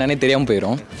அழகுனா என்னன்னே தெரியாம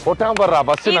போயிடும். போட்டாம போடுறா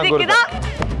பஸ்.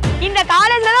 இந்த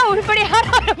காலேஜ்ல தான் உருப்படியான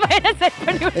ஒரு பையனை செட்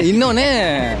பண்ணி. இன்னொன்னு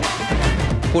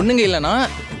பொண்ணுங்க இல்லைன்னா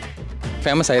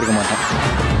ஃபேமஸ் ஆயிருக்க மாட்டோம்.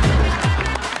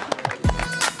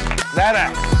 வேற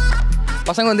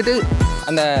பசங்க வந்துட்டு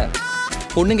அந்த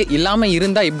பொண்ணுங்க இல்லாம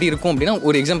இருந்தா எப்படி இருக்கும் அப்படின்னா,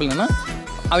 ஒரு எக்ஸாம்பிள் என்னன்னா,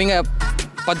 அவங்க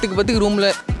 10க்கு 10 ரூம்ல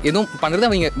எதுவும் பண்றது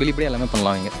அவங்க வெளிப்படையா எல்லாமே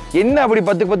பண்ணலாம். அவங்க என்ன அப்படி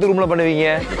 10க்கு 10 ரூம்ல பண்ணுவீங்க?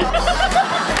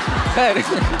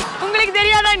 உங்களுக்கு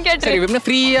தெரியாதான்னு கேட்டேன். சரி, எப்படின்னா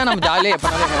ஃப்ரீயா நம்ம ஜாலியா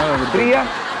எப்பனாலும் ஃப்ரீயா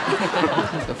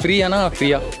ஃப்ரீயானா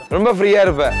ஃப்ரீயா ரொம்ப ஃப்ரீயா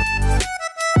இருப்ப.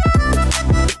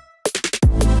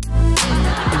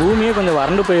 பூமியே கொஞ்சம்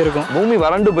வறண்டு போயிருக்கும். பூமி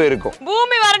வறண்டு போயிருக்கும்.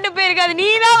 பூமி வறண்டு போயிருக்காது, நீ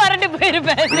தான் வறண்டு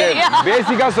போயிருப்ப.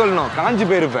 பேசிக்கா சொல்லணும், காஞ்சி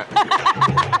போயிருப்பேன்.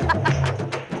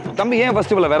 தம்பி ஏன்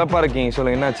ஃபர்ஸ்ட் இவ்வளவு வெறப்பா இருக்கீங்க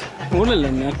சொல்லுங்க என்னாச்சு? ஒன்றும் இல்லை,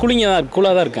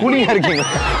 கூலாக தான் இருக்கேன். கூலிங்கா இருக்கீங்க?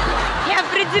 ஏன்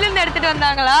ஃப்ரிட்ஜ்ல இருந்து எடுத்துட்டு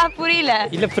வந்தாங்களா? புரியல.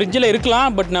 இல்ல ஃப்ரிட்ஜில்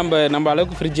இருக்கலாம், பட் நம்ம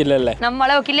அளவுக்கு ஃப்ரிட்ஜ் இல்ல. நம்ம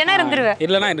அளவுக்கு இல்லைன்னா இருந்துருவேன்.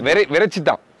 இல்லைன்னா விரைச்சி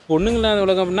தான். பொண்ணுங்களாம்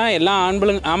உலகம்னா எல்லா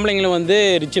ஆம்பளைங்களும் வந்து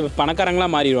ரிச் பணக்காரங்களா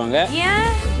மாறிடுவாங்க.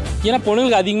 ஏன்னா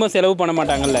பொண்ணுங்களுக்கு அதிகமாக செலவு பண்ண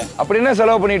மாட்டாங்கல்ல. அப்படி என்ன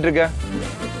செலவு பண்ணிட்டு இருக்க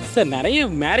சார்? நிறைய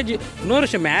மேரேஜ், இன்னொரு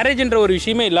விஷயம் மேரேஜ்ன்ற ஒரு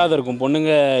விஷயமே இல்லாத இருக்கும்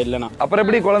பொண்ணுங்க இல்லைனா. அப்புறம்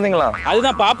எப்படி குழந்தைங்களா?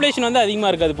 அதுதான் பாப்புலேஷன் வந்து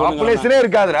அதிகமாக இருக்காது. பாப்புலேஷனே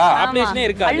இருக்காதுடா. பாப்புலேஷனே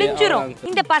இருக்காது. அழிஞ்சிரும்.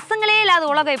 இந்த பசங்களே இல்லாத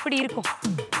உலகம் எப்படி இருக்கும்?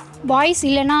 பாய்ஸ்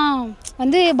இல்லைன்னா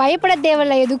வந்து பயப்பட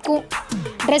தேவையில்ல எதுக்கும்.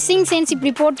 ட்ரெஸ்ஸிங் சென்ஸ்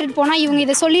இப்படி போட்டுட்டு போனால் இவங்க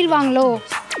இதை சொல்லிடுவாங்களோ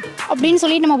அப்படின்னு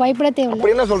சொல்லி நம்ம பயப்பட தேவையில்ல.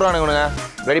 அப்படி என்ன சொல்றானுங்க இவனுங்க?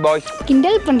 ரெடி பாய்ஸ்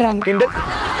கிண்டல் பண்ணுறாங்க.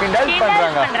 கிண்டல்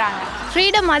பண்றாங்க.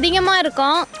 ஃப்ரீடம் அதிகமாக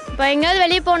இருக்கும். இப்போ எங்கேயாவது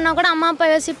வெளியே போகணுன்னா கூட அம்மா அப்பா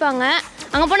யோசிப்பாங்க.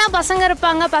 அங்கே போனால் பசங்க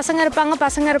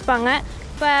இருப்பாங்க.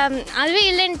 இப்போ அதுவே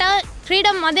இல்லைன்ட்டா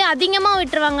ஃப்ரீடம் அது அதிகமாக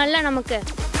விட்டுருவாங்கல்ல நமக்கு.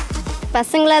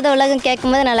 பசங்களாத உலகம்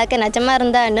கேட்கும்போது நல்லா இருக்கு. நிஜமா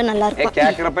இருந்தா இன்னும் நல்லா இருக்கும்.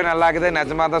 கேக்குறப்ப நல்லா இருக்குது,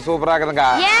 நிஜமா இருந்தா சூப்பரா இருக்குதுங்க.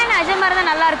 ஏன் நிஜமா இருந்தா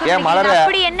நல்லா இருக்கும்? ஏன் மலரு?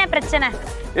 அப்படி என்ன பிரச்சனை?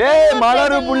 ஏய்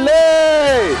மலரு புள்ளே,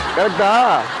 கரெக்ட்டா?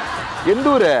 எந்த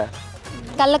ஊரு?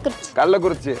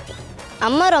 கள்ளக்குறிச்சி.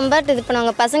 அம்மா ரொம்ப இது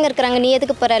பண்ணுவாங்க. பசங்க இருக்கிறாங்க, நீ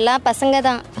எதுக்கு போற? எல்லாம் பசங்க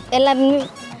தான். எல்லாம்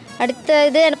அடுத்த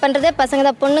இது பண்ணுறதே பசங்க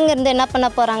தான். பொண்ணுங்க இருந்து என்ன பண்ண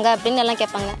போகிறாங்க அப்படின்னு எல்லாம்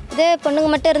கேட்பாங்க. இதே பொண்ணுங்க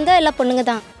மட்டும் இருந்தால் எல்லாம் பொண்ணுங்க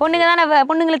தான்.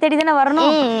 பொண்ணுங்களை தேடி தானே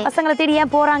வரணும். பசங்களை தேடி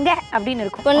ஏன் போகிறாங்க அப்படின்னு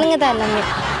இருக்கும். பொண்ணுங்க தான் எல்லாமே.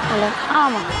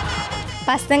 ஆமாம்.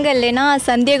 பசங்க இல்லைன்னா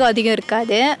சந்தேகம் அதிகம்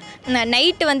இருக்காது.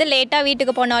 நைட்டு வந்து லேட்டாக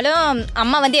வீட்டுக்கு போனாலும்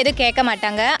அம்மா வந்து எதுவும் கேட்க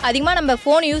மாட்டாங்க. அதிகமாக நம்ம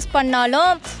ஃபோன் யூஸ்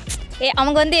பண்ணாலும்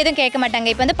அவங்க வந்து எதுவும் கேட்க மாட்டாங்க.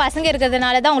 இப்போ வந்து பசங்க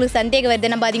இருக்கிறதுனால தான் அவங்களுக்கு சந்தேகம்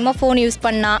வருது. நம்ம அதிகமாக ஃபோன் யூஸ்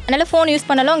பண்ணால், அதனால் ஃபோன் யூஸ்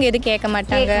பண்ணாலும் அவங்க எதுவும் கேட்க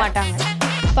மாட்டாங்க.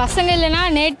 பசங்க இல்லைன்னா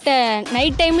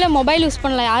நைட் டைமில் மொபைல் யூஸ்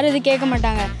பண்ணலாம், யாரும் எதுவும் கேட்க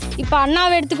மாட்டாங்க. இப்போ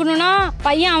அண்ணாவை எடுத்துக்கணும்னா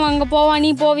பையன் அவன் அங்கே போவான், நீ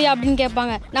போவியா அப்படின்னு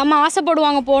கேட்பாங்க. நம்ம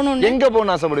ஆசைப்படுவாங்க போகணுன்னு. எங்கே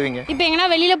போகணும்னு ஆசைப்படுவீங்க? இப்போ எங்கன்னா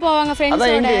வெளியில் போவாங்க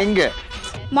ஃப்ரெண்ட்ஸோட, எங்கே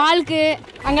மால்க்கு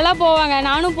அங்கெல்லாம் போவாங்க.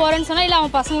 நானும் போகிறேன்னு சொன்னால் இல்லை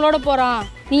அவன் பசங்களோட போகிறான்,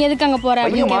 நீ எதுக்கு அங்கே போகிற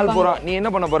அப்படின்னு கேட்பாங்க. நீ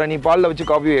என்ன பண்ண போற? நீ பாலில் வச்சு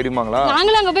காஃபி அடிப்பாங்களா?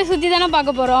 நாங்களும் அங்கே போய் சுற்றி தானே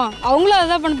பார்க்க போகிறோம். அவங்களும்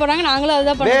அதான் பண்ண போகிறாங்க, நாங்களும்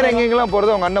அதான் பண்ண. வேற எங்கெங்கெல்லாம்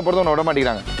போகிறது? அவங்க அண்ணன் போகிறது விட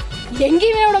மாட்டேங்கிறாங்க.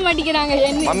 எங்கேயுமே விட மாட்டேங்கிறாங்க.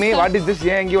 Mummy what is this?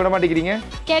 ஏன் எங்கேயும் விட மாட்டேங்கிறீங்க?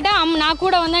 கேட்டால் நான்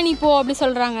கூட வந்தா நீ போ அப்படி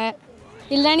சொல்கிறாங்க.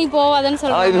 இல்லை நீ போவாதன்னு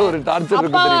சொல்கிறாங்க.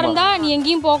 அப்பாவா இருந்தா நீ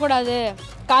எங்கேயும் போகக்கூடாது,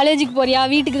 காலேஜுக்கு போறியா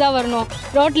வீட்டுக்கு தான் வரணும்,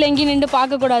 ரோட்டில் எங்கேயும் நின்று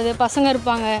பார்க்கக்கூடாது, பசங்க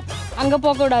இருப்பாங்க அங்கே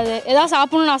போகக்கூடாது. ஏதாவது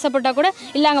சாப்பிடணும்னு ஆசைப்பட்டா கூட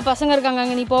இல்லை அங்கே பசங்க இருக்காங்க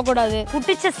அங்கே நீ போகக்கூடாது.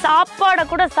 பிடிச்ச சாப்பாடை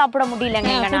கூட சாப்பிட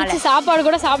முடியலங்க. பிடிச்ச சாப்பாடு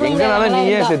கூட சாப்பிட முடியாது. நீ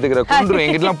ஏன் சேர்த்துக்கிற? கொன்று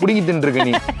எங்கிட்டலாம் பிடிங்கி தின்னுருக்க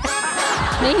நீ.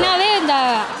 மெயினாகவே இந்த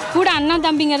கூட அண்ணன்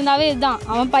தம்பிங்க இருந்தாவே இதுதான்.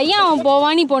 அவன் பையன் அவன்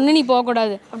போவான், நீ பொண்ணு நீ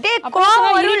போகக்கூடாது.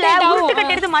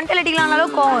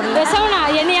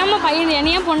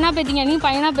 என்னையா பொண்ணா பெத்தீங்க, நீ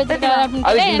பையனா பெற்றுக்க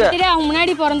அப்படின்னு எனக்கு அவன்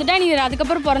முன்னாடி பிறந்துட்டா நீ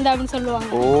அதுக்கப்புறம் பிறந்த அப்படின்னு சொல்லுவாங்க.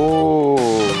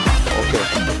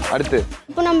 அடுத்து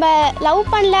இப்போ நம்ம லவ்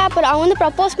பண்ணல, அப்புறம் அவங்க வந்து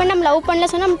ப்ரப்போஸ் பண்ணி நம்ம லவ் பண்ணல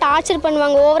சொன்னா நம்ம டார்ச்சர்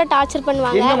பண்ணுவாங்க, ஓவரா டார்ச்சர்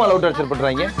பண்ணுவாங்க. என்னமா லவ் டார்ச்சர்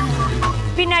பண்றாங்க?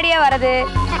 பின்னாடியே வரது,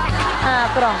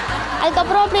 அப்புறம்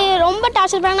அதுக்கப்புறம் அப்படி ரொம்ப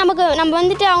டார்ச்சர் பண்ணாங்க. நம்ம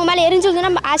வந்துட்டு அவங்க மேலே எரிஞ்சுதுன்னா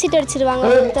நம்ம ஆசிட் அடிச்சிருவாங்க.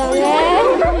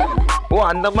 ஓ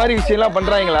அந்த மாதிரி விஷயம்லாம்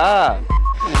பண்றாங்களா?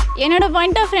 என்னோட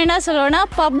பாயிண்ட் ஆஃப் என்ன சொல்லுவேன்னா,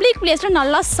 பப்ளிக் பிளேஸ்ல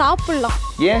நல்லா சாப்பிடலாம்.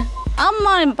 ஏன்?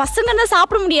 ஆமா, பசங்க தான்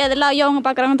சாப்பிட முடியாதுல்ல. ஐயோ அவங்க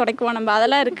பாக்குறாங்க துடைக்குவோம், நம்ம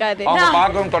அதெல்லாம் இருக்காது. அவங்க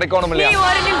பாக்குறோம் துடைக்கணும் இல்லையா? நீ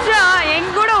ஒரு நிமிஷம்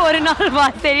எங்க கூட ஒரு நாள் வா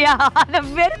சரியா? அத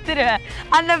வெறுத்துருவேன்,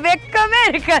 அந்த வெக்கமே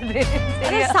இருக்காது.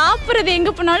 சாப்பிடுறது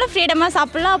எங்க போனாலும் ஃப்ரீடமா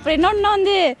சாப்பிடலாம். அப்புறம் இன்னொன்னு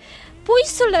வந்து பொய்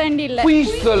சொல்ல வேண்டியதில்லை. பொய்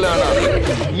சொல்ல வேணாம்.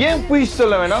 ஏன் பொய்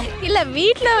சொல்ல வேணாம்? இல்ல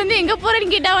வீட்ல வந்து எங்க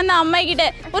போறேன்னு கேட்டா வந்து அம்மா கிட்ட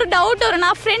ஒரு டவுட் வரும்.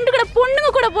 நான் ஃப்ரெண்ட் கூட பொண்ணுங்க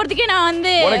கூட போறதுக்கே நான்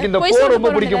வந்து உனக்கு இந்த பொய்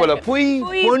ரொம்ப பிடிக்கும் போல. பொய்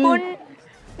பொன்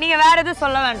நீங்க வேற எதுவும்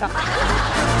சொல்ல வேண்டாம்.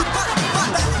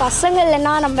 பசங்க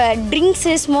இல்லைன்னா நம்ம ட்ரிங்க்ஸ்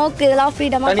ஸ்மோக் இதெல்லாம்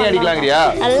ஃப்ரீடமா அடிக்கலாங்கறியா?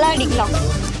 நல்லா அடிக்கலாம்.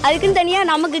 அதுக்குன்னு தனியாக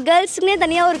நமக்கு கேர்ள்ஸுக்குனே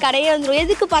தனியாக ஒரு கடையே வந்துடும்.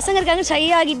 எதுக்கு பசங்க இருக்காங்க ஷை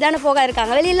ஆகிட்டு தானே போக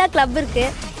இருக்காங்க. வெளியெல்லாம் கிளப் இருக்கு,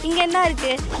 இங்கே என்ன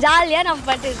இருக்கு, ஜாலியாக நம்ம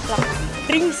பாட்டு இருக்கலாம்.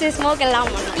 ட்ரிங்க்ஸ் ஸ்மோக் எல்லாம்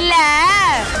இல்ல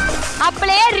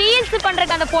அப்படியே ரீல்ஸ்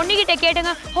பண்றதுக்கு அந்த பொண்ணுகிட்ட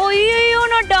கேட்டுங்க, ஐயோ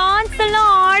நான் டான்ஸ்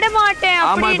எல்லாம் ஆட மாட்டேன்.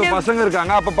 ஆமா இப்ப பசங்க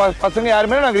இருக்காங்க, அப்ப பசங்க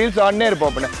யாருமே நாங்க ரீல்ஸ் ஆடனே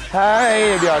இருப்போம். அப்ப ஹாய்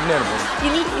அப்படி ஆடனே இருப்போம்.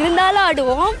 இருந்தாலும்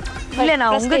ஆடுவோம். இல்ல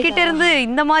நான் உங்ககிட்ட இருந்து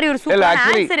இந்த மாதிரி ஒரு சூப்பர்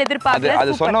ஆன்சர் எதிர்பார்க்கல.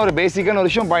 அது சொன்ன ஒரு பேசிக்கான ஒரு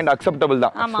விஷயம் பாயிண்ட் அக்செப்டபிள்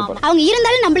தான். அவங்க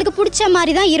இருந்தாலும் நம்மளுக்கு பிடிச்ச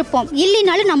மாதிரி தான் இருப்போம்,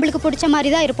 இல்லைனாலும் நம்மளுக்கு பிடிச்ச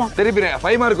மாதிரி தான் இருப்போம். திருப்பி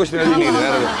 5 மார்க் क्वेश्चन எழுதிங்க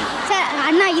வேற. சார்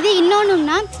அண்ணா இது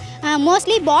இன்னொன்னுன்னா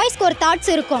மோஸ்ட்லி பாய்ஸ்க்கு ஒரு தாட்ஸ்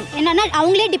இருக்கும், என்னன்னா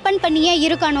அவங்களே டிபெண்ட் பண்ணியே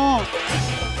இருக்கணும்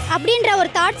அப்படின்ற ஒரு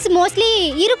தாட்ஸ் மோஸ்ட்லி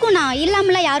இருக்கும்ண்ணா,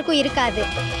 இல்லாமலாம் யாருக்கும் இருக்காது.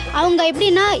 அவங்க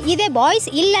எப்படின்னா இதே பாய்ஸ்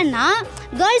இல்லைன்னா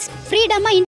கேர்ள்ஸ் ஃப்ரீடமாக